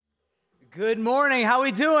Good morning. How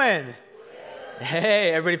we doing?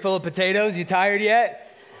 Hey, everybody full of potatoes? You tired yet?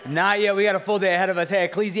 Not yet. We got a full day ahead of us. Hey,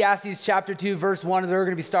 Ecclesiastes chapter 2, verse 1 is where we're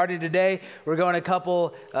going to be starting today. We're going a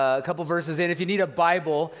couple verses in. If you need a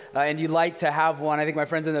Bible and you'd like to have one, I think my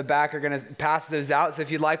friends in the back are going to pass those out. So if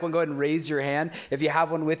you'd like one, go ahead and raise your hand. If you have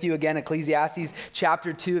one with you, again, Ecclesiastes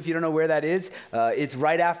chapter 2, if you don't know where that is, it's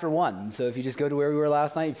right after 1. So if you just go to where we were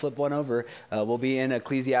last night, you flip one over, we'll be in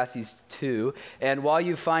Ecclesiastes 2. And while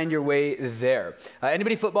you find your way there,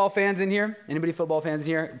 anybody football fans in here? Anybody football fans in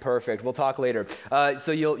here? Perfect. We'll talk later.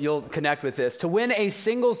 So you'll connect with this. To win a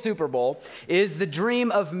single Super Bowl is the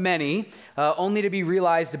dream of many, only to be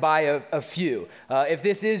realized by a few. If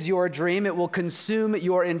this is your dream, it will consume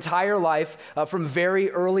your entire life from very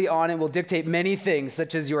early on. It will dictate many things,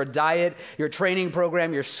 such as your diet, your training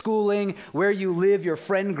program, your schooling, where you live, your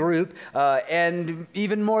friend group, and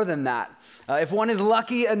even more than that. If one is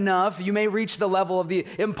lucky enough, you may reach the level of the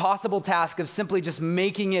impossible task of simply just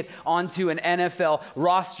making it onto an NFL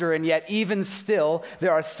roster, and yet even still,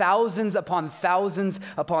 there are thousands upon thousands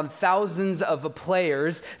upon thousands of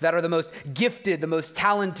players that are the most gifted, the most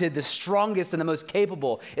talented, the strongest, and the most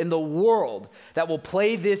capable in the world that will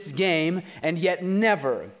play this game and yet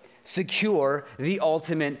never secure the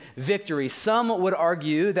ultimate victory. Some would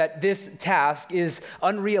argue that this task is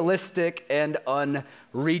unrealistic and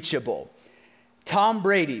unreachable. Tom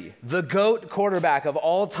Brady, the GOAT quarterback of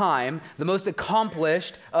all time, the most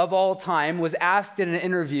accomplished of all time, was asked in an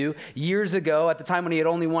interview years ago at the time when he had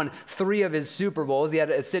only won 3 of his Super Bowls. He had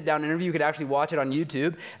a sit-down interview. You could actually watch it on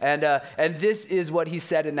YouTube. And this is what he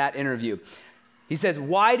said in that interview. He says,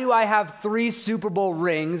 "Why do I have 3 Super Bowl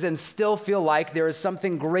rings and still feel like there is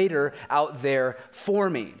something greater out there for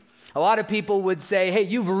me?" A lot of people would say, hey,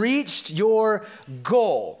 you've reached your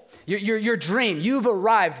goal. Your dream, you've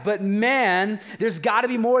arrived, but man, there's got to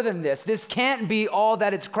be more than this. This can't be all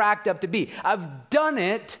that it's cracked up to be. I've done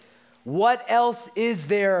it. What else is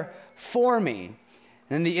there for me?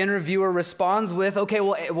 And the interviewer responds with, okay,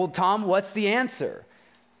 well, Tom, what's the answer?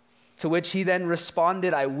 To which he then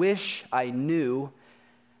responded, I wish I knew.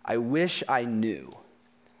 I wish I knew.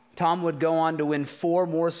 Tom would go on to win 4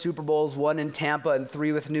 more Super Bowls, 1 in Tampa and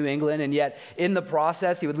 3 with New England, and yet in the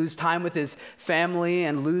process, he would lose time with his family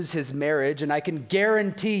and lose his marriage. And I can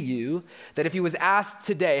guarantee you that if he was asked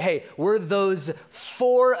today, hey, were those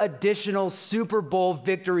 4 additional Super Bowl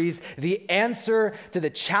victories the answer to the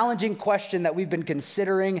challenging question that we've been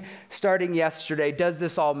considering starting yesterday, does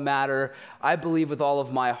this all matter? I believe with all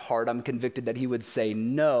of my heart, I'm convicted that he would say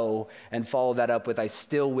no and follow that up with, I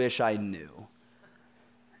still wish I knew.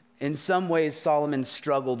 In some ways, Solomon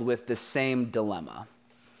struggled with the same dilemma.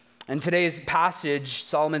 In today's passage,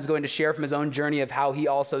 Solomon's going to share from his own journey of how he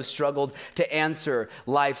also struggled to answer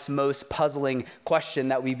life's most puzzling question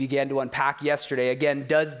that we began to unpack yesterday. Again,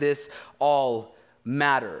 does this all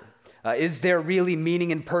matter? Is there really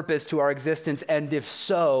meaning and purpose to our existence? And if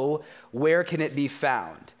so, where can it be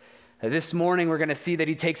found? This morning, we're going to see that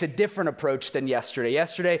he takes a different approach than yesterday.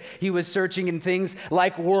 Yesterday, he was searching in things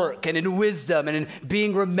like work and in wisdom and in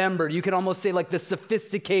being remembered. You can almost say like the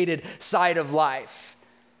sophisticated side of life.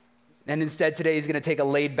 And instead, today, he's going to take a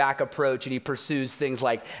laid-back approach, and he pursues things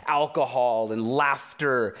like alcohol and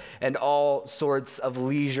laughter and all sorts of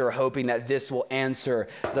leisure, hoping that this will answer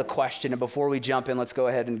the question. And before we jump in, let's go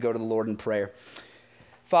ahead and go to the Lord in prayer.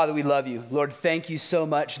 Father, we love you. Lord, thank you so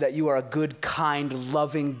much that you are a good, kind,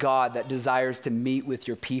 loving God that desires to meet with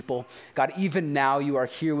your people. God, even now you are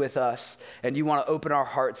here with us and you want to open our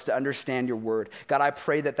hearts to understand your word. God, I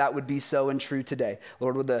pray that that would be so and true today.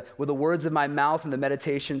 Lord, would the words of my mouth and the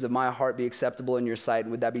meditations of my heart be acceptable in your sight?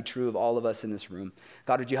 And would that be true of all of us in this room?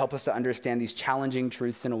 God, would you help us to understand these challenging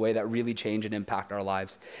truths in a way that really change and impact our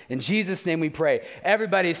lives? In Jesus' name we pray.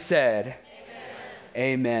 Everybody said,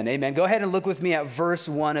 Amen. Amen. Go ahead and look with me at verse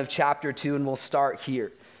 1 of chapter 2, and we'll start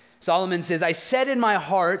here. Solomon says, I said in my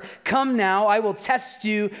heart, come now, I will test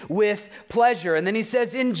you with pleasure. And then he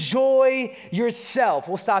says, enjoy yourself.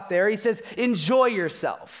 We'll stop there. He says, enjoy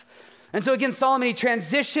yourself. And so again, Solomon, he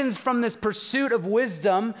transitions from this pursuit of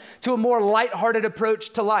wisdom to a more lighthearted approach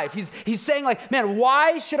to life. He's saying like, man,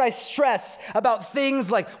 why should I stress about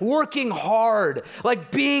things like working hard,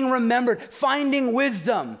 like being remembered, finding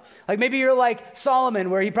wisdom? Like maybe you're like Solomon,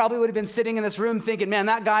 where he probably would have been sitting in this room thinking, man,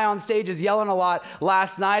 that guy on stage is yelling a lot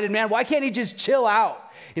last night. And man, why can't he just chill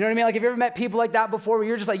out? You know what I mean? Like have you ever met people like that before where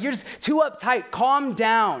you're just too uptight, calm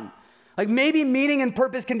down. Like maybe meaning and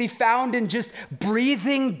purpose can be found in just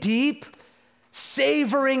breathing deep,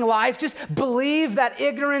 savoring life. Just believe that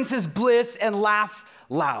ignorance is bliss and laugh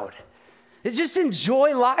loud. It's just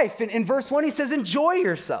enjoy life. In verse 1, he says, enjoy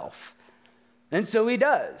yourself. And so he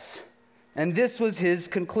does. And this was his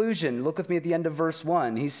conclusion. Look with me at the end of verse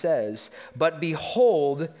 1. He says, "But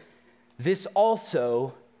behold, this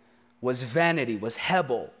also was vanity, was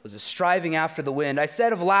Hebel, was a striving after the wind. I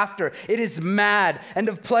said of laughter, it is mad, and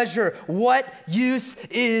of pleasure, what use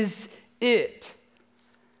is it?"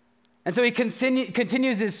 And so he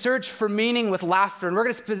continues his search for meaning with laughter. And we're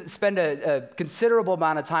going to spend a considerable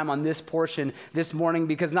amount of time on this portion this morning,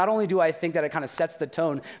 because not only do I think that it kind of sets the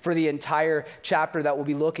tone for the entire chapter that we'll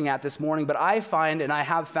be looking at this morning, but I find, and I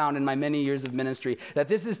have found in my many years of ministry, that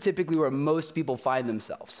this is typically where most people find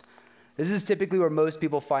themselves. This is typically where most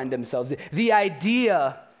people find themselves. The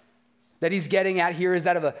idea that he's getting at here is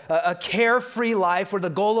that of a carefree life where the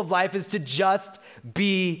goal of life is to just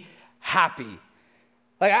be happy.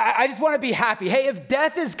 Like, I just want to be happy. Hey, if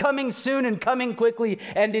death is coming soon and coming quickly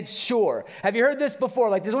and it's sure. Have you heard this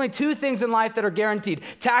before? Like, there's only two things in life that are guaranteed: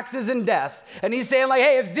 taxes and death. And he's saying, like,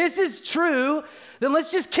 hey, if this is true, then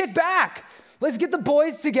let's just kick back. Let's get the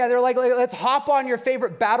boys together. Like, let's hop on your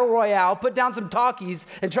favorite battle royale, put down some talkies,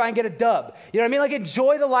 and try and get a dub. You know what I mean? Like,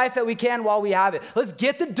 enjoy the life that we can while we have it. Let's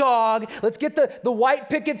get the dog. Let's get the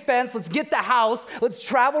white picket fence. Let's get the house. Let's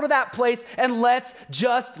travel to that place, and let's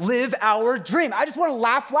just live our dream. I just want to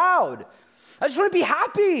laugh loud. I just want to be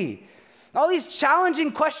happy. All these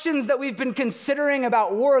challenging questions that we've been considering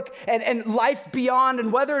about work and life beyond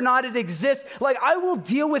and whether or not it exists, like, I will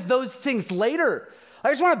deal with those things later. I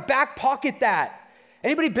just want to back pocket that.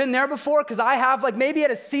 Anybody been there before? Because I have, like, maybe at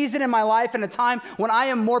a season in my life and a time when I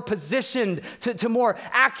am more positioned to more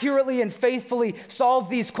accurately and faithfully solve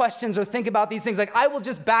these questions or think about these things. Like, I will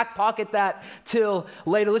just back pocket that till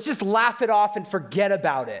later. Let's just laugh it off and forget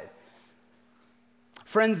about it.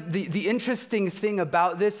 Friends, the interesting thing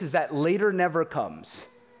about this is that later never comes.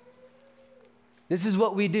 This is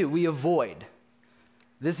what we do. We avoid.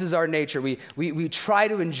 This is our nature. We try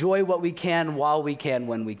to enjoy what we can while we can,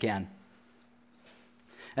 when we can.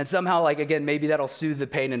 And somehow, like, again, maybe that'll soothe the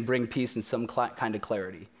pain and bring peace and some kind of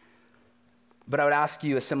clarity. But I would ask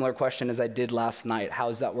you a similar question as I did last night.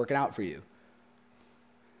 How's that working out for you?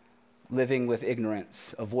 Living with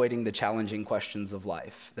ignorance, avoiding the challenging questions of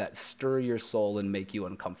life that stir your soul and make you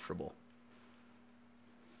uncomfortable.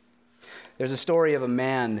 There's a story of a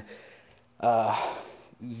man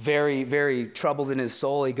very, very troubled in his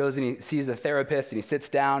soul. He goes and he sees a therapist, and he sits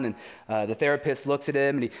down, and the therapist looks at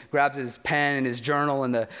him, and he grabs his pen and his journal,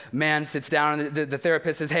 and the man sits down, and the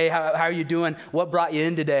therapist says, "Hey, how are you doing? What brought you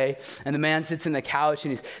in today?" And the man sits in the couch,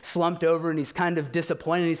 and he's slumped over, and he's kind of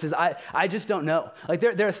disappointed. He says, I just don't know. Like,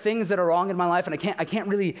 there are things that are wrong in my life, and I can't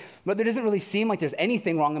really, but there doesn't really seem like there's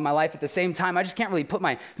anything wrong in my life. At the same time, I just can't really put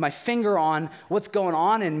my finger on what's going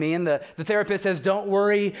on in me. And the therapist says, "Don't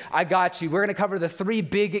worry, I got you. We're going to cover the three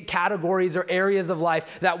big categories or areas of life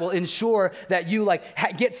that will ensure that you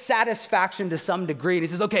get satisfaction to some degree." And he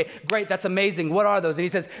says, "Okay, great, that's amazing. What are those?" And he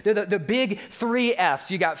says, "They're the big three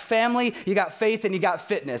F's. You got family, you got faith, and you got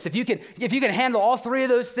fitness. If you can handle all three of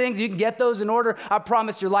those things, you can get those in order, I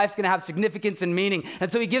promise your life's going to have significance and meaning."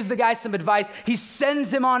 And so he gives the guy some advice. He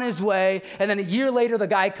sends him on his way, and then a year later, the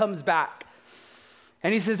guy comes back.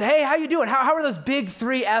 And he says, "Hey, how you doing? How are those big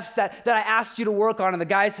three F's that I asked you to work on?" And the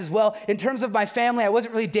guy says, "Well, in terms of my family, I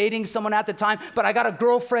wasn't really dating someone at the time, but I got a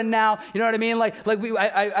girlfriend now. You know what I mean?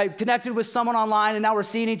 I connected with someone online, and now we're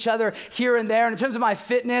seeing each other here and there. And in terms of my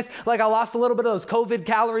fitness, I lost a little bit of those COVID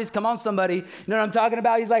calories. Come on, somebody. You know what I'm talking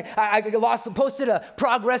about?" He's like, I posted a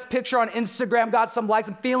progress picture on Instagram, got some likes.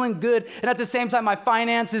 I'm feeling good. And at the same time, my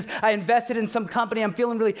finances, I invested in some company. I'm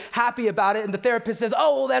feeling really happy about it." And the therapist says,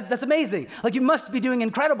 "Oh, well, that's amazing. Like, you must be doing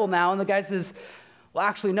incredible now." And the guy says, "Well,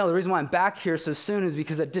 actually, no. The reason why I'm back here so soon is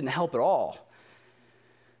because that didn't help at all."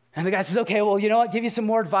 And the guy says, "Okay, well, you know what? Give you some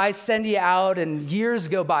more advice, send you out." And years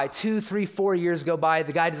go by, 2, 3, 4 years go by.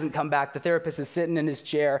 The guy doesn't come back. The therapist is sitting in his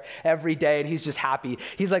chair every day, and he's just happy.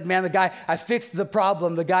 He's like, "Man, I fixed the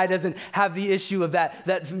problem. The guy doesn't have the issue of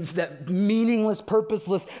that meaningless,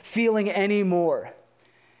 purposeless feeling anymore."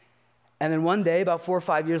 And then one day, about 4 or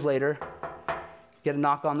 5 years later, get a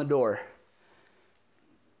knock on the door.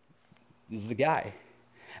 He's the guy.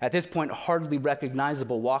 At this point, hardly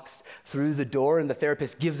recognizable, walks through the door, and the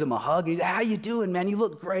therapist gives him a hug. He's, "How you doing, man? You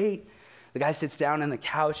look great." The guy sits down on the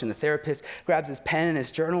couch, and the therapist grabs his pen and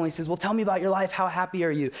his journal, and he says, "Well, tell me about your life. How happy are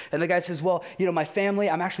you?" And the guy says, "Well, my family,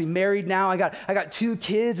 I'm actually married now. I got 2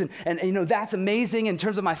 kids, and that's amazing. In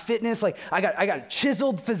terms of my fitness, I got a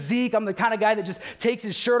chiseled physique. I'm the kind of guy that just takes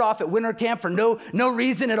his shirt off at winter camp for no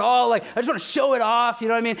reason at all. I just want to show it off, you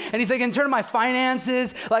know what I mean?" And he's like, "In terms of my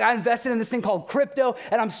finances, I invested in this thing called crypto,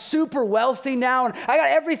 and I'm super wealthy now, and I got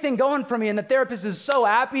everything going for me." And the therapist is so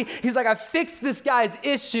happy. He's like, "I fixed this guy's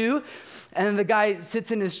issue." And then the guy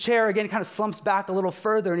sits in his chair again, kind of slumps back a little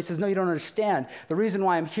further, and he says, no, you don't understand. The reason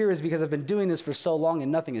why I'm here is because I've been doing this for so long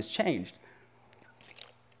and nothing has changed.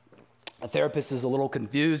 The therapist is a little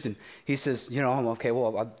confused, and he says, okay,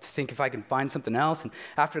 well, I'll think if I can find something else. And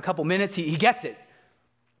after a couple minutes, he gets it.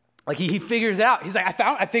 Like he figures it out. He's like,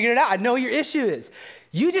 I figured it out. I know what your issue is.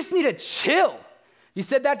 You just need to chill. You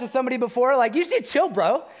said that to somebody before? Like, you just need to chill,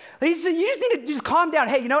 bro. You just need to just calm down.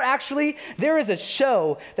 Hey, you know what? Actually, there is a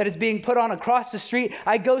show that is being put on across the street.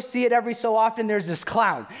 I go see it every so often. There's this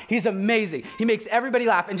clown. He's amazing. He makes everybody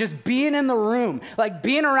laugh. And just being in the room, like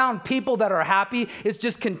being around people that are happy is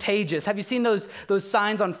just contagious. Have you seen those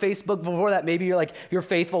signs on Facebook before that maybe your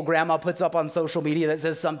faithful grandma puts up on social media that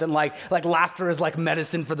says something like laughter is like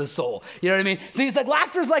medicine for the soul? You know what I mean? So he's like,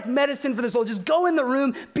 laughter is like medicine for the soul. Just go in the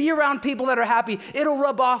room, be around people that are happy. It'll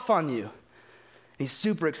rub off on you. He's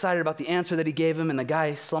super excited about the answer that he gave him, and the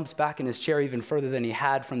guy slumps back in his chair even further than he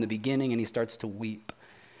had from the beginning, and he starts to weep.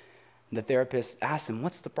 And the therapist asks him,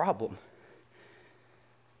 what's the problem?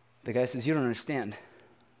 The guy says, you don't understand.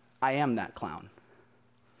 I am that clown.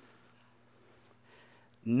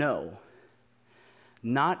 No,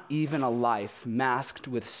 not even a life masked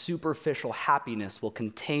with superficial happiness will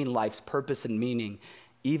contain life's purpose and meaning.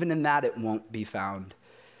 Even in that, it won't be found.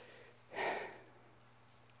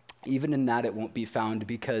 Even in that, it won't be found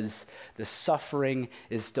because the suffering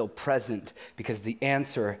is still present, because the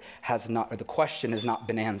question has not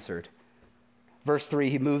been answered. Verse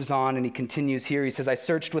 3, he moves on and he continues here. He says, I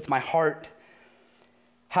searched with my heart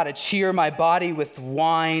how to cheer my body with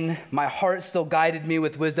wine. My heart still guided me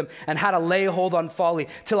with wisdom, and how to lay hold on folly,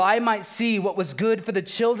 till I might see what was good for the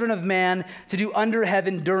children of man to do under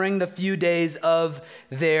heaven during the few days of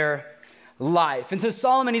their life. And so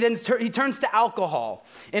Solomon, he turns to alcohol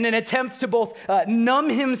in an attempt to both numb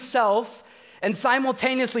himself and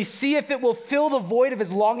simultaneously see if it will fill the void of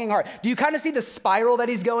his longing heart. Do you kind of see the spiral that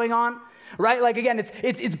he's going on? Right? Like again,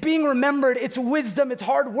 it's being remembered, it's wisdom, it's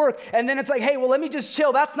hard work. And then it's like, hey, well, let me just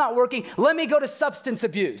chill. That's not working. Let me go to substance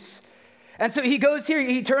abuse. And so he goes here,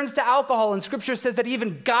 he turns to alcohol, and scripture says that he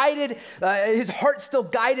even his heart still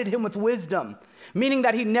guided him with wisdom, meaning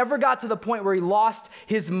that he never got to the point where he lost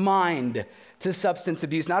his mind to substance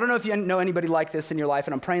abuse. Now, I don't know if you know anybody like this in your life,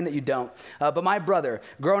 and I'm praying that you don't. But my brother,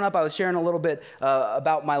 growing up, I was sharing a little bit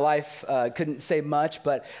about my life. Couldn't say much,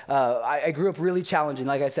 but I grew up really challenging.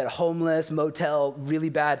 Like I said, homeless, motel, really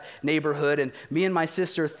bad neighborhood. And me and my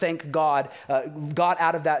sister, thank God, got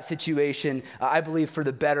out of that situation, I believe, for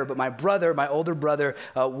the better. But my brother, my older brother,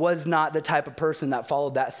 was not the type of person that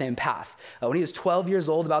followed that same path. When he was 12 years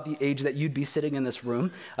old, about the age that you'd be sitting in this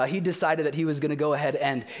room, he decided that he was going to go ahead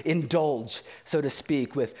and indulge, so to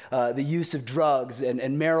speak, with the use of drugs and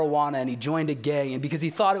marijuana, and he joined a gang, and because he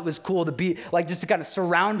thought it was cool to be like, just to kind of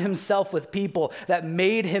surround himself with people that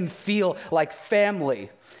made him feel like family.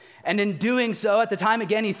 And in doing so, at the time,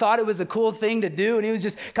 again, he thought it was a cool thing to do, and he was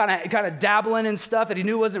just kind of dabbling in stuff that he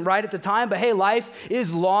knew wasn't right at the time. But hey, life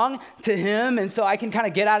is long to him, and so I can kind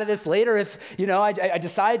of get out of this later if, I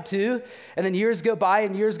decide to. And then years go by,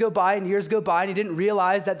 and years go by, and years go by, and he didn't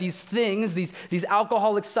realize that these things, these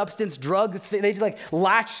alcoholic substance, drug, they just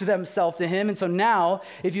latched themselves to him. And so now,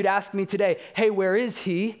 if you'd ask me today, hey, where is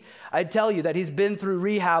he? I'd tell you that he's been through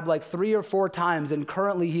rehab like 3 or 4 times, and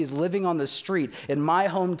currently he is living on the street in my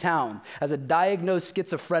hometown as a diagnosed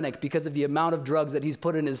schizophrenic because of the amount of drugs that he's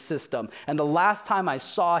put in his system. And the last time I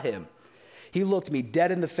saw him, he looked me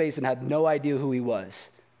dead in the face and had no idea who he was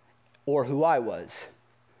or who I was.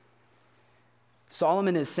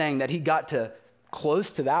 Solomon is saying that he got to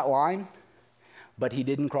close to that line, but he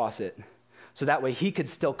didn't cross it. So that way he could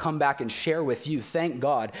still come back and share with you, thank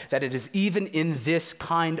God, that it is even in this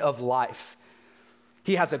kind of life.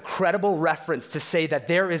 He has a credible reference to say that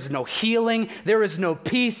there is no healing, there is no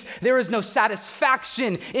peace, there is no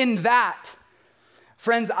satisfaction in that.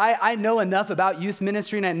 Friends, I know enough about youth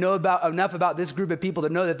ministry, and I know enough about this group of people to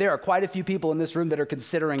know that there are quite a few people in this room that are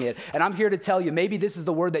considering it. And I'm here to tell you, maybe this is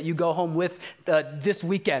the word that you go home with this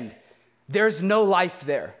weekend. There's no life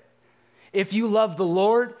there. If you love the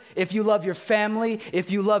Lord, if you love your family,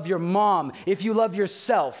 if you love your mom, if you love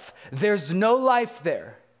yourself, there's no life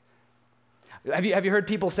there. Have you heard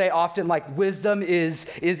people say often, like, wisdom is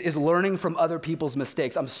learning from other people's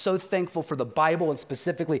mistakes? I'm so thankful for the Bible, and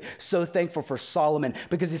specifically so thankful for Solomon,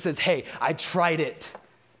 because he says, hey, I tried it.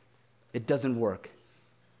 It doesn't work.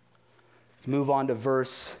 Let's move on to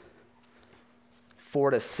verse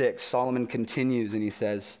 4 to 6. Solomon continues and he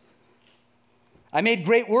says, I made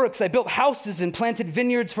great works. I built houses and planted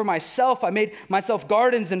vineyards for myself. I made myself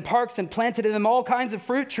gardens and parks and planted in them all kinds of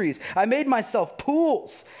fruit trees. I made myself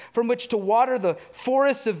pools from which to water the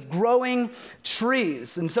forests of growing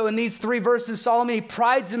trees. And so in these 3 verses, Solomon, he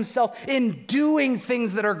prides himself in doing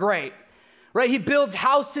things that are great. Right? He builds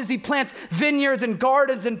houses, he plants vineyards and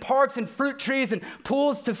gardens and parks and fruit trees and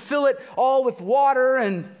pools to fill it all with water.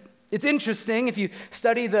 And it's interesting, if you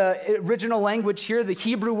study the original language here, the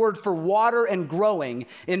Hebrew word for water and growing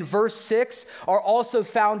in verse 6 are also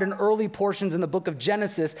found in early portions in the book of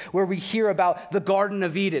Genesis, where we hear about the Garden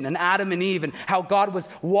of Eden and Adam and Eve and how God was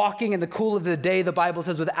walking in the cool of the day, the Bible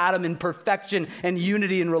says, with Adam in perfection and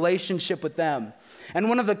unity in relationship with them. And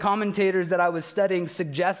one of the commentators that I was studying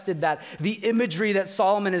suggested that the imagery that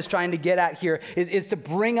Solomon is trying to get at here is to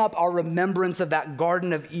bring up our remembrance of that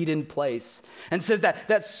Garden of Eden place. And says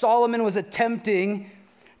that Solomon was attempting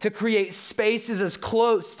to create spaces as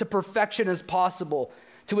close to perfection as possible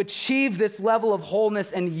to achieve this level of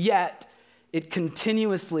wholeness, and yet it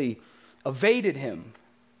continuously evaded him.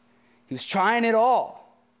 He was trying it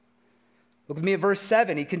all. Look with me at verse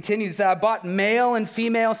 7. He continues, I bought male and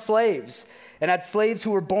female slaves and had slaves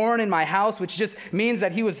who were born in my house, which just means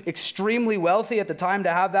that he was extremely wealthy at the time.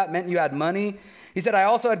 To have that meant you had money. He said, I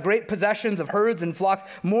also had great possessions of herds and flocks,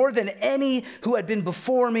 more than any who had been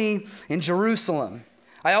before me in Jerusalem.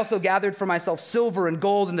 I also gathered for myself silver and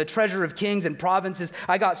gold and the treasure of kings and provinces.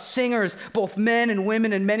 I got singers, both men and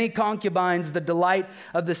women, and many concubines, the delight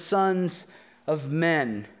of the sons of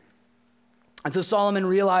men. And so Solomon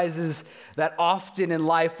realizes that often in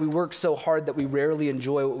life we work so hard that we rarely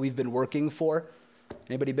enjoy what we've been working for.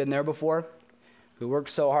 Anybody been there before? We work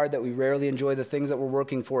so hard that we rarely enjoy the things that we're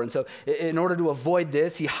working for. And so in order to avoid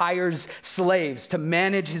this, he hires slaves to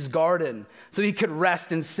manage his garden so he could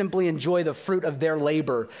rest and simply enjoy the fruit of their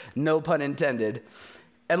labor, no pun intended.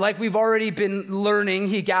 And like we've already been learning,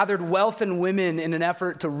 he gathered wealth and women in an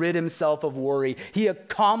effort to rid himself of worry. He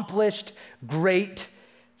accomplished great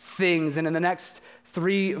things. And in the next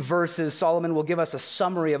 3 verses, Solomon will give us a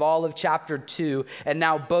summary of all of chapter 2 and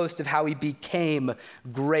now boast of how he became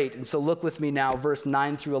great. And so look with me now, verse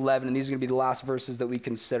 9 through 11, and these are going to be the last verses that we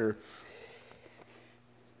consider.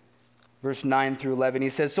 Verse 9 through 11, he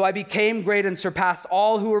says, So I became great and surpassed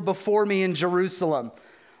all who were before me in Jerusalem.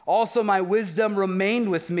 Also my wisdom remained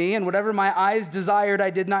with me, and whatever my eyes desired, I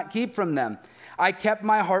did not keep from them. I kept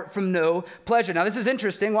my heart from no pleasure. Now this is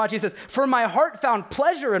interesting. Watch, he says, for my heart found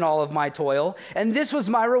pleasure in all of my toil, and this was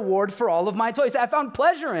my reward for all of my toil. I found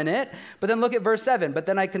pleasure in it. But then look at verse 7. But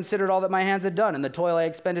then I considered all that my hands had done and the toil I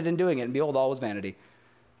expended in doing it, and behold, all was vanity.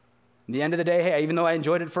 At the end of the day, hey, even though I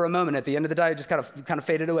enjoyed it for a moment, at the end of the day, it just kind of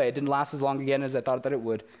faded away. It didn't last as long again as I thought that it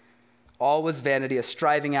would. All was vanity, a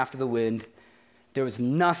striving after the wind. There was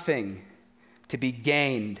nothing to be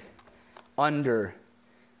gained under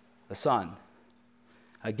the sun.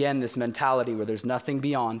 Again, this mentality where there's nothing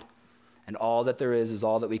beyond, and all that there is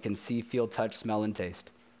all that we can see, feel, touch, smell, and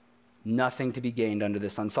taste. Nothing to be gained under the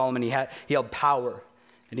sun. Solomon, he held power,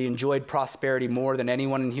 and he enjoyed prosperity more than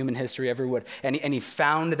anyone in human history ever would. And he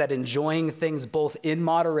found that enjoying things both in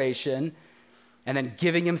moderation and then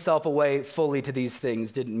giving himself away fully to these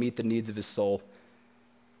things didn't meet the needs of his soul.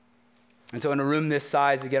 And so in a room this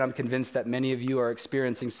size, again, I'm convinced that many of you are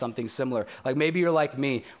experiencing something similar. Like maybe you're like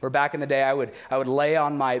me, where back in the day I would lay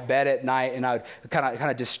on my bed at night and I would kind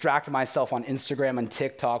of distract myself on Instagram and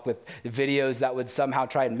TikTok with videos that would somehow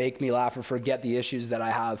try and make me laugh or forget the issues that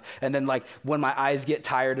I have. And then like when my eyes get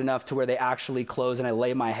tired enough to where they actually close and I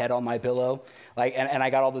lay my head on my pillow, like and I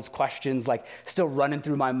got all those questions like still running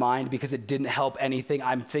through my mind because it didn't help anything.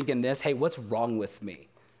 I'm thinking this, hey, what's wrong with me?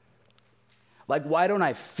 Like, why don't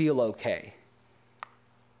I feel okay?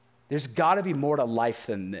 There's got to be more to life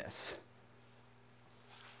than this.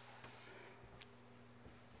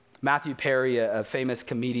 Matthew Perry, a famous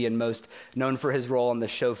comedian, most known for his role on the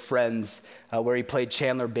show Friends, where he played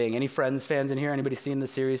Chandler Bing. Any Friends fans in here? Anybody seen the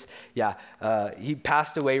series? Yeah, he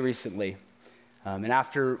passed away recently. And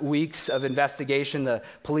after weeks of investigation, the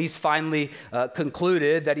police finally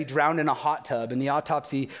concluded that he drowned in a hot tub. And the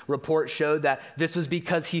autopsy report showed that this was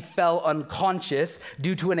because he fell unconscious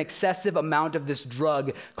due to an excessive amount of this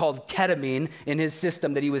drug called ketamine in his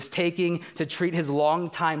system that he was taking to treat his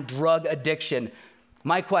longtime drug addiction.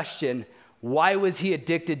 My question, why was he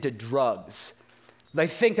addicted to drugs? Like,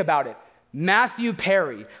 think about it. Matthew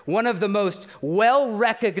Perry, one of the most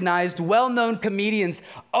well-recognized, well-known comedians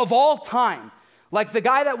of all time, like the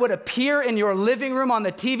guy that would appear in your living room on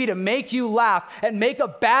the TV to make you laugh and make a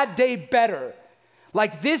bad day better.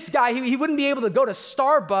 Like this guy, he wouldn't be able to go to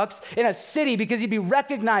Starbucks in a city because he'd be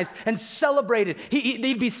recognized and celebrated.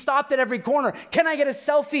 He'd be stopped at every corner. Can I get a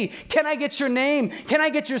selfie? Can I get your name? Can I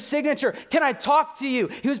get your signature? Can I talk to you?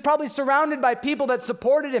 He was probably surrounded by people that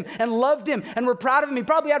supported him and loved him and were proud of him. He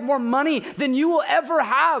probably had more money than you will ever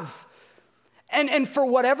have. And for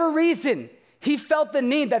whatever reason, he felt the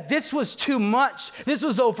need that this was too much. This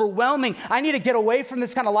was overwhelming. I need to get away from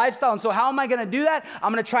this kind of lifestyle. And so how am I going to do that?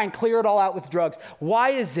 I'm going to try and clear it all out with drugs. Why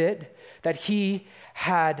is it that he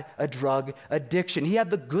had a drug addiction? He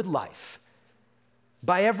had the good life.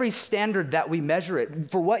 By every standard that we measure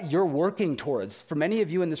it, for what you're working towards, for many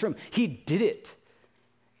of you in this room, he did it.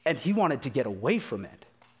 And he wanted to get away from it.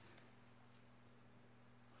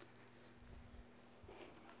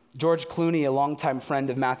 George Clooney, a longtime friend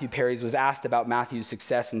of Matthew Perry's, was asked about Matthew's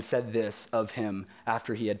success and said this of him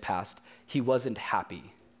after he had passed: he wasn't happy.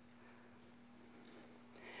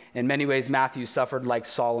 In many ways, Matthew suffered like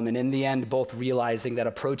Solomon, in the end, both realizing that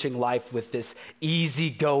approaching life with this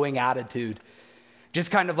easygoing attitude,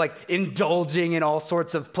 just kind of like indulging in all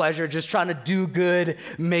sorts of pleasure, just trying to do good,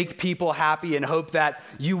 make people happy, and hope that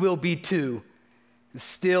you will be too,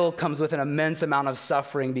 still comes with an immense amount of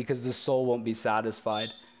suffering because the soul won't be satisfied.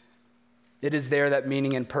 It is there that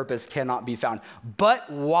meaning and purpose cannot be found.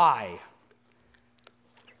 But why?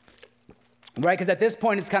 Right? Because at this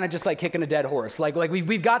point, it's kind of just like kicking a dead horse. Like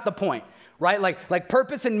we've got the point, right? Like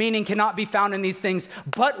purpose and meaning cannot be found in these things.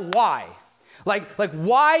 But why? Like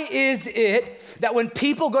why is it that when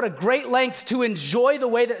people go to great lengths to enjoy the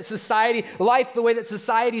way that life, the way that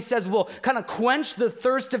society says will kind of quench the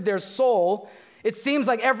thirst of their soul, it seems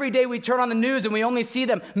like every day we turn on the news and we only see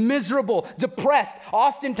them miserable, depressed,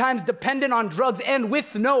 oftentimes dependent on drugs and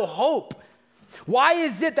with no hope? Why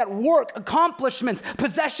is it that work, accomplishments,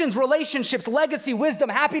 possessions, relationships, legacy, wisdom,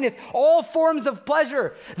 happiness, all forms of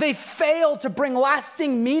pleasure, they fail to bring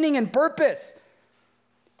lasting meaning and purpose?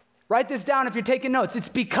 Write this down if you're taking notes. It's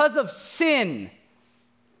because of sin.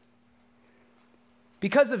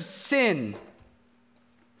 Because of sin.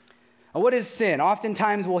 And what is sin?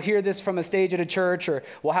 Oftentimes we'll hear this from a stage at a church, or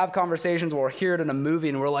we'll have conversations where we'll hear it in a movie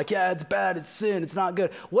and we're like, yeah, it's bad, it's sin, it's not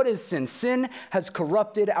good. What is sin? Sin has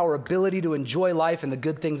corrupted our ability to enjoy life and the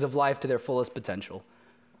good things of life to their fullest potential.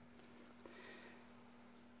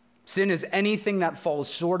 Sin is anything that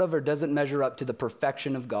falls short of or doesn't measure up to the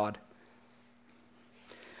perfection of God.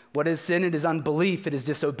 What is sin? It is unbelief, it is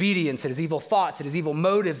disobedience, it is evil thoughts, it is evil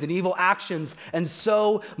motives and evil actions, and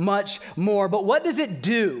so much more. But what does it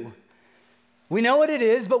do? We know what it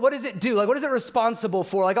is, but what does it do? Like, what is it responsible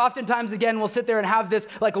for? Like, oftentimes, again, we'll sit there and have this,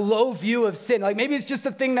 like, low view of sin. Like, maybe it's just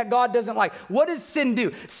the thing that God doesn't like. What does sin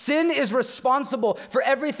do? Sin is responsible for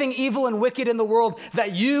everything evil and wicked in the world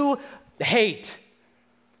that you hate.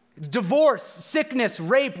 Divorce, sickness,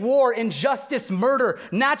 rape, war, injustice, murder,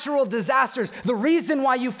 natural disasters. The reason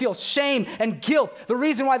why you feel shame and guilt, the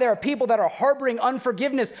reason why there are people that are harboring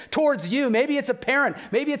unforgiveness towards you. Maybe it's a parent,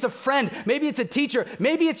 maybe it's a friend, maybe it's a teacher,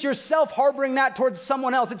 maybe it's yourself harboring that towards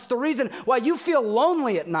someone else. It's the reason why you feel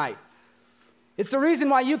lonely at night. It's the reason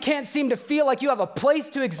why you can't seem to feel like you have a place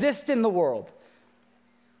to exist in the world.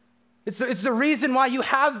 It's the reason why you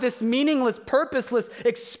have this meaningless, purposeless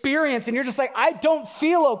experience and you're just like, I don't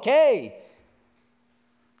feel okay.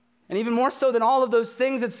 And even more so than all of those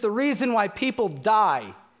things, it's the reason why people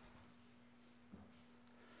die.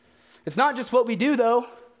 It's not just what we do, though,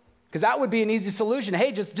 because that would be an easy solution.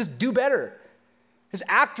 Hey, just do better. Just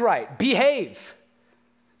act right. Behave.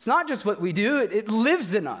 It's not just what we do. It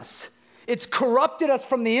lives in us. It's corrupted us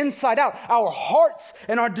from the inside out. Our hearts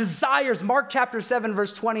and our desires. Mark chapter 7,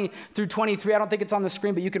 verse 20 through 23. I don't think it's on the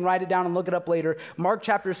screen, but you can write it down and look it up later. Mark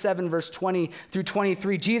chapter 7, verse 20 through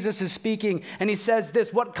 23. Jesus is speaking, and he says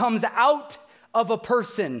this: what comes out of a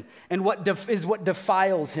person and what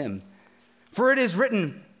defiles him. For it is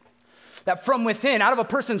written that from within, out of a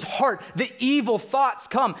person's heart, the evil thoughts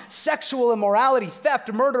come: sexual immorality,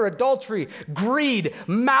 theft, murder, adultery, greed,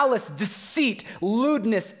 malice, deceit,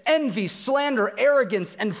 lewdness, envy, slander,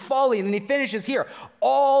 arrogance, and folly. And then he finishes here: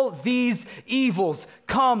 all these evils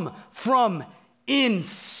come from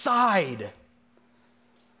inside.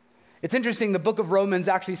 It's interesting, the book of Romans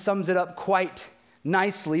actually sums it up quite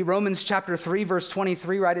nicely. Romans chapter 3, verse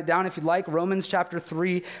 23, write it down if you'd like. Romans chapter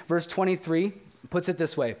 3, verse 23 puts it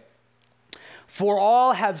this way: for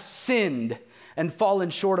all have sinned and fallen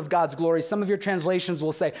short of God's glory. Some of your translations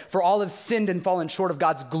will say, for all have sinned and fallen short of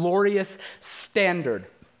God's glorious standard.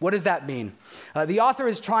 What does that mean? The author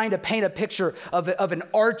is trying to paint a picture of an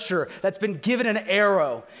archer that's been given an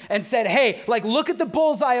arrow and said, hey, like look at the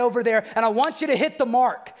bullseye over there and I want you to hit the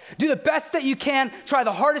mark. Do the best that you can, try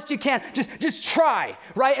the hardest you can, just try,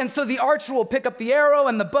 right? And so the archer will pick up the arrow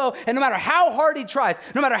and the bow, and no matter how hard he tries,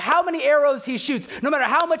 no matter how many arrows he shoots, no matter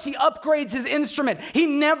how much he upgrades his instrument, he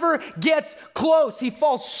never gets close. He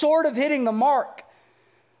falls short of hitting the mark.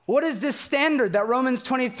 What is this standard that Romans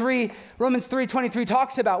 3:23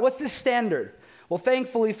 talks about? What's this standard? Well,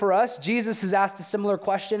 thankfully for us, Jesus has asked a similar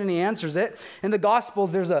question and he answers it. In the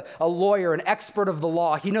Gospels, there's a lawyer, an expert of the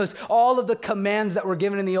law. He knows all of the commands that were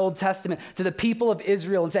given in the Old Testament to the people of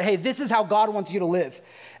Israel and said, hey, this is how God wants you to live.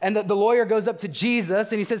 And the lawyer goes up to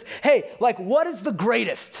Jesus and he says, hey, like what is the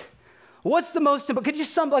greatest? What's the most important? Could you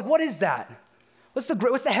sum, like what is that? What's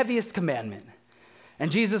the heaviest commandment? And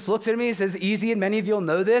Jesus looks at me, he says, easy, and many of you will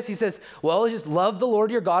know this. He says, well, just love the Lord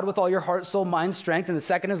your God with all your heart, soul, mind, strength. And the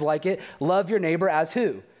second is like it, love your neighbor as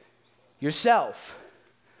who? Yourself.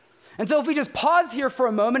 And so if we just pause here for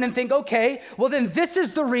a moment and think, okay, well then this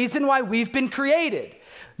is the reason why we've been created.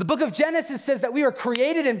 The book of Genesis says that we were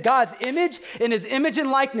created in God's image, in his image and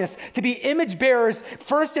likeness, to be image bearers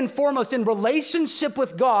first and foremost in relationship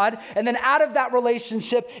with God, and then out of that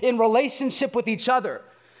relationship, in relationship with each other.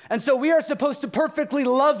 And so we are supposed to perfectly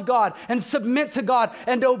love God and submit to God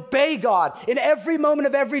and obey God in every moment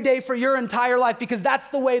of every day for your entire life, because that's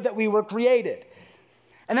the way that we were created.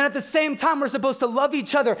 And then at the same time, we're supposed to love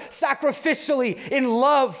each other sacrificially in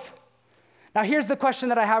love. Now, here's the question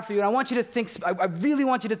that I have for you, and I want you to think, I really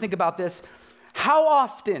want you to think about this. How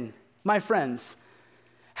often, my friends,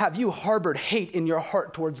 have you harbored hate in your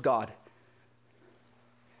heart towards God?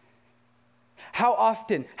 How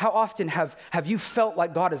often have you felt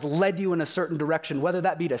like God has led you in a certain direction, whether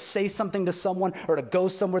that be to say something to someone or to go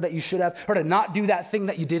somewhere that you should have, or to not do that thing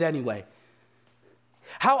that you did anyway?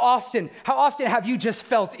 How often have you just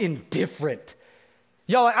felt indifferent?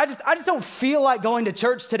 Yo, I just don't feel like going to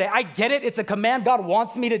church today. I get it. It's a command. God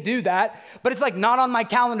wants me to do that, but it's like not on my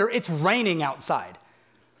calendar. It's raining outside.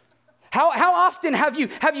 How often have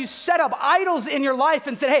you set up idols in your life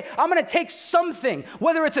and said, hey, I'm going to take something,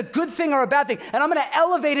 whether it's a good thing or a bad thing, and I'm going to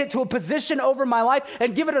elevate it to a position over my life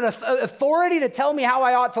and give it an authority to tell me how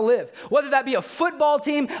I ought to live, whether that be a football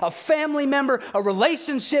team, a family member, a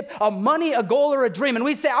relationship, a money, a goal, or a dream. And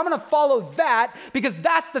we say, I'm going to follow that because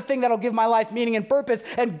that's the thing that'll give my life meaning and purpose,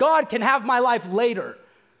 and God can have my life later.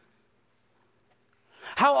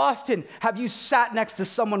 How often have you sat next to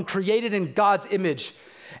someone created in God's image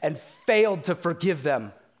and failed to forgive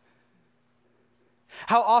them?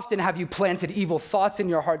 How often have you planted evil thoughts in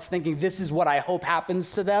your hearts thinking this is what I hope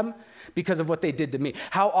happens to them because of what they did to me?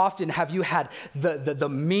 How often have you had the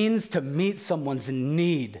means to meet someone's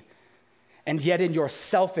need and yet in your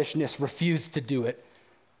selfishness refused to do it?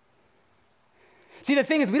 See, the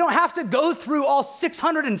thing is, we don't have to go through all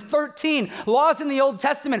 613 laws in the Old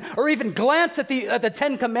Testament or even glance at the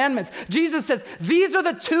 10 Commandments. Jesus says, these are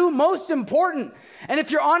the two most important. And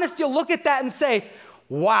if you're honest, you'll look at that and say,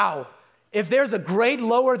 wow, if there's a grade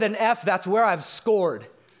lower than F, that's where I've scored.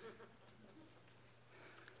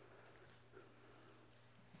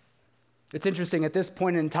 It's interesting, at this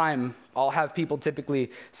point in time, I'll have people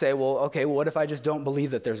typically say, well, okay, well, what if I just don't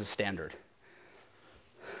believe that there's a standard?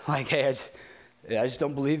 Like, hey, I just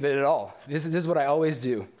don't believe it at all. This is what I always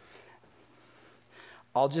do.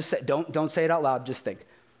 I'll just say, don't say it out loud, just think.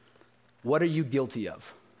 What are you guilty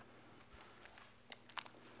of?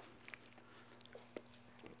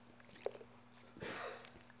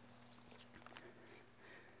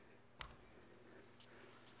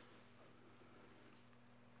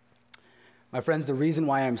 My friends, the reason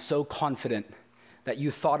why I'm so confident that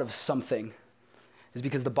you thought of something is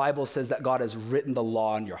because the Bible says that God has written the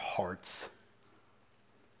law in your hearts.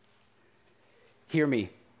 Hear me,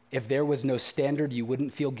 if there was no standard, you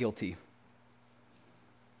wouldn't feel guilty.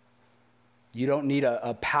 You don't need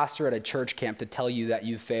a pastor at a church camp to tell you that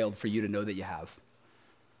you failed for you to know that you have.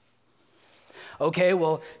 Okay,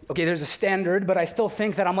 there's a standard, but I still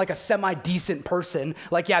think that I'm like a semi-decent person.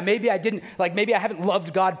 Like, yeah, maybe I haven't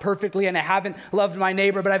loved God perfectly and I haven't loved my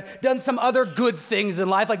neighbor, but I've done some other good things in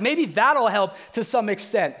life. Like, maybe that'll help to some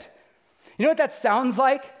extent. You know what that sounds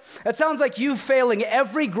like? That sounds like you failing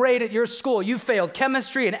every grade at your school. You failed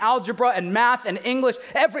chemistry and algebra and math and English,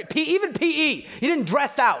 even PE. You didn't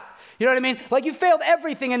dress out. You know what I mean? Like, you failed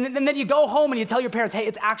everything, and then you go home and you tell your parents, hey,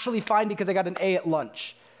 it's actually fine because I got an A at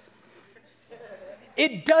lunch.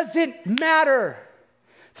 It doesn't matter.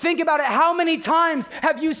 Think about it. How many times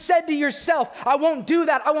have you said to yourself, I won't do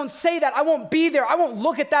that, I won't say that, I won't be there, I won't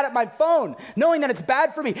look at that at my phone, knowing that it's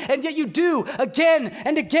bad for me, and yet you do again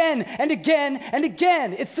and again and again and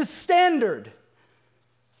again. It's the standard.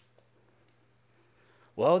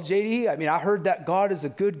 Well, JD, I heard that God is a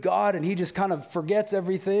good God and he just kind of forgets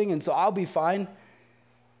everything, and so I'll be fine,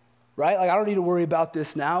 right? Like, I don't need to worry about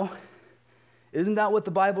this now. Isn't that what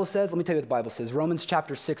the Bible says? Let me tell you what the Bible says. Romans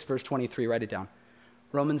chapter 6, verse 23, write it down.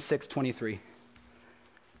 Romans 6:23. It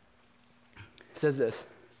says this: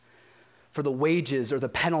 for the wages or the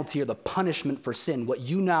penalty or the punishment for sin, what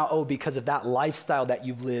you now owe because of that lifestyle that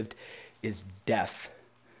you've lived is death.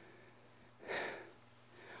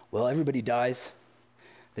 Well, everybody dies.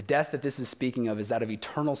 The death that this is speaking of is that of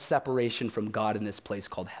eternal separation from God in this place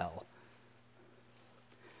called hell.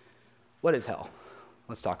 What is hell?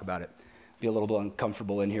 Let's talk about it. Be a little bit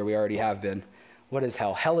uncomfortable in here. We already have been. What is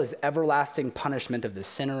hell? Hell is everlasting punishment of the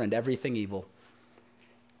sinner and everything evil,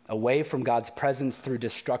 away from God's presence through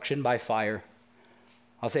destruction by fire.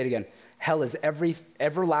 I'll say it again. Hell is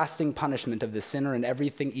everlasting punishment of the sinner and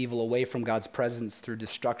everything evil, away from God's presence through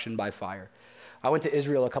destruction by fire. I went to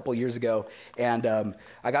Israel a couple years ago, and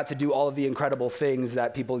I got to do all of the incredible things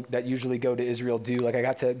that people that usually go to Israel do. Like, I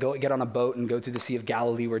got to go get on a boat and go through the Sea of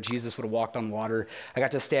Galilee where Jesus would have walked on water. I got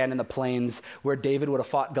to stand in the plains where David would have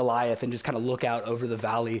fought Goliath and just kind of look out over the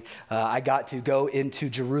valley. I got to go into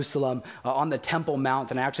Jerusalem on the Temple Mount,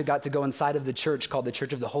 and I actually got to go inside of the church called the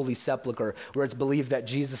Church of the Holy Sepulchre, where it's believed that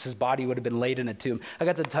Jesus' body would have been laid in a tomb. I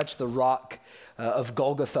got to touch the rock of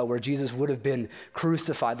Golgotha, where Jesus would have been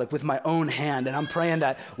crucified, like with my own hand. And I'm praying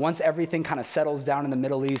that once everything kind of settles down in the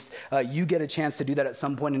Middle East, you get a chance to do that at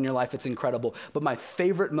some point in your life. It's incredible. But my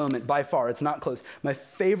favorite moment, by far, it's not close, my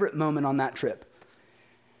favorite moment on that trip,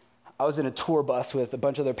 I was in a tour bus with a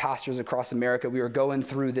bunch of other pastors across America. We were going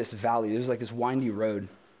through this valley. It was like this windy road.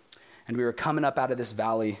 And we were coming up out of this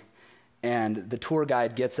valley, and the tour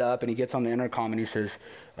guide gets up and he gets on the intercom and he says,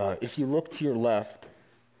 if you look to your left,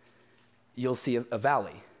 you'll see a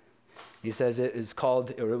valley. He says it was called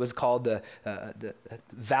the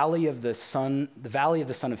Valley of the Son, the Valley of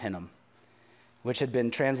the Son of Hinnom, which had been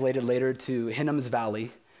translated later to Hinnom's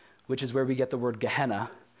Valley, which is where we get the word Gehenna,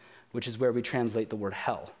 which is where we translate the word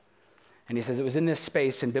hell. And he says it was in this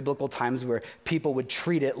space in biblical times where people would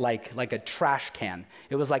treat it like a trash can.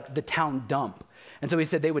 It was like the town dump. And so he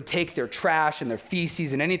said they would take their trash and their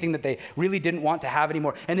feces and anything that they really didn't want to have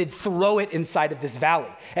anymore, and they'd throw it inside of this valley.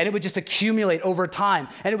 And it would just accumulate over time,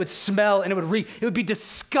 and it would smell, and it would reek. It would be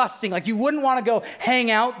disgusting. Like, you wouldn't want to go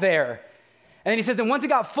hang out there. And then he says, and once it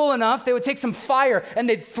got full enough, they would take some fire, and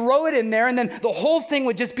they'd throw it in there, and then the whole thing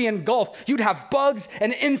would just be engulfed. You'd have bugs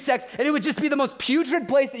and insects, and it would just be the most putrid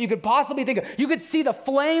place that you could possibly think of. You could see the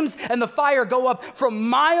flames and the fire go up from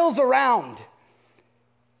miles around.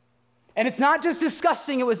 And it's not just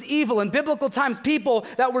disgusting, it was evil. In biblical times, people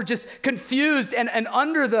that were just confused and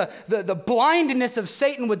under the blindness of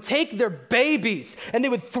Satan would take their babies and they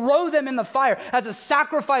would throw them in the fire as a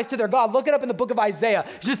sacrifice to their God. Look it up in the book of Isaiah.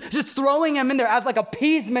 Just throwing them in there as like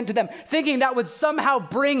appeasement to them, thinking that would somehow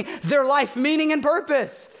bring their life meaning and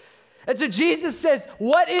purpose. And so Jesus says,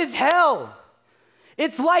 what is hell?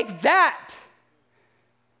 It's like that.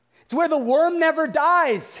 It's where the worm never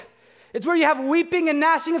dies. It's where you have weeping and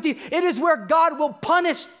gnashing of teeth. It is where God will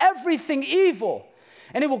punish everything evil,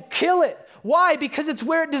 and it will kill it. Why? Because it's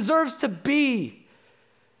where it deserves to be.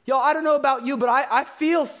 Y'all, I don't know about you, but I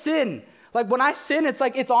feel sin. Like, when I sin, it's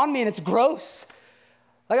like it's on me and it's gross.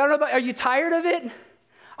 Like, I don't know about, are you tired of it?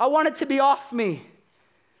 I want it to be off me.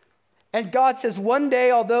 And God says, one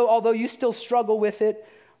day, although you still struggle with it,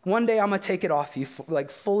 one day I'm going to take it off you,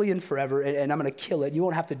 like fully and forever, and I'm going to kill it. You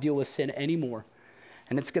won't have to deal with sin anymore.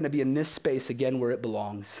 And it's going to be in this space again where it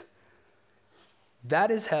belongs.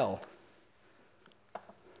 That is hell.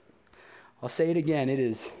 I'll say it again. It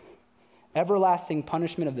is everlasting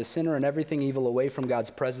punishment of the sinner and everything evil, away from God's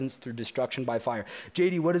presence through destruction by fire.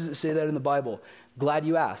 JD, what does it say that in the Bible? Glad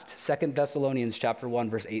you asked. 2 Thessalonians chapter 1,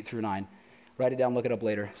 verse 8 through 9. Write it down, look it up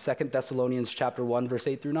later. 2 Thessalonians chapter 1, verse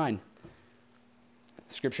 8 through 9.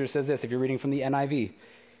 Scripture says this, if you're reading from the NIV.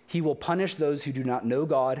 He will punish those who do not know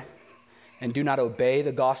God and do not obey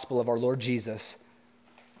the gospel of our Lord Jesus.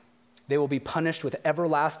 They will be punished with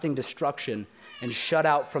everlasting destruction and shut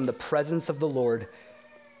out from the presence of the Lord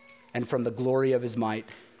and from the glory of his might.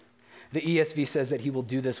 The ESV says that he will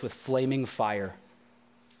do this with flaming fire.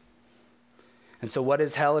 And so what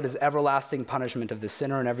is hell? It is everlasting punishment of the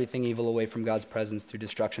sinner and everything evil, away from God's presence through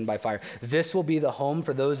destruction by fire. This will be the home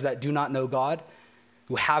for those that do not know God,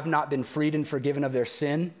 who have not been freed and forgiven of their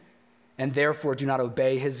sin, and therefore do not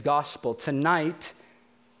obey his gospel. Tonight,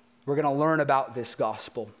 we're going to learn about this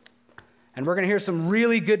gospel. And we're going to hear some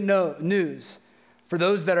really good news for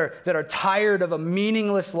those that are tired of a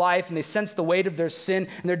meaningless life and they sense the weight of their sin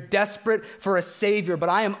and they're desperate for a Savior. But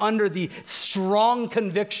I am under the strong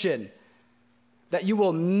conviction that you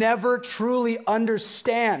will never truly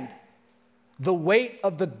understand the weight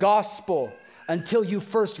of the gospel until you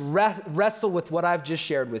first wrestle with what I've just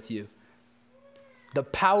shared with you. The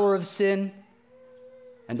power of sin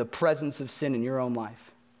and the presence of sin in your own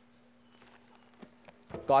life.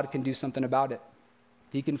 God can do something about it.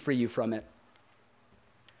 He can free you from it.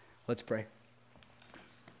 Let's pray.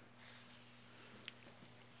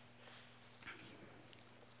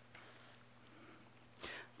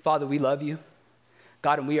 Father, we love you,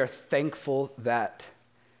 God, and we are thankful that,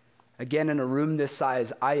 again, in a room this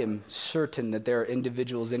size, I am certain that there are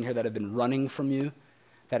individuals in here that have been running from you,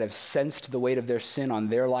 that have sensed the weight of their sin on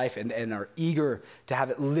their life and are eager to have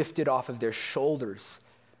it lifted off of their shoulders.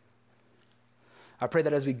 I pray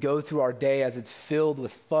that as we go through our day, as it's filled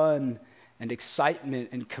with fun and excitement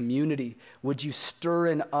and community, would you stir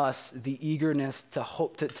in us the eagerness to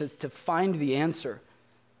hope, to find the answer,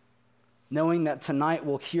 knowing that tonight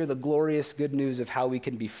we'll hear the glorious good news of how we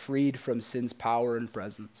can be freed from sin's power and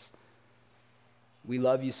presence. We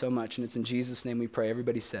love you so much, and it's in Jesus' name we pray.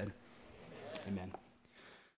 Everybody said, amen.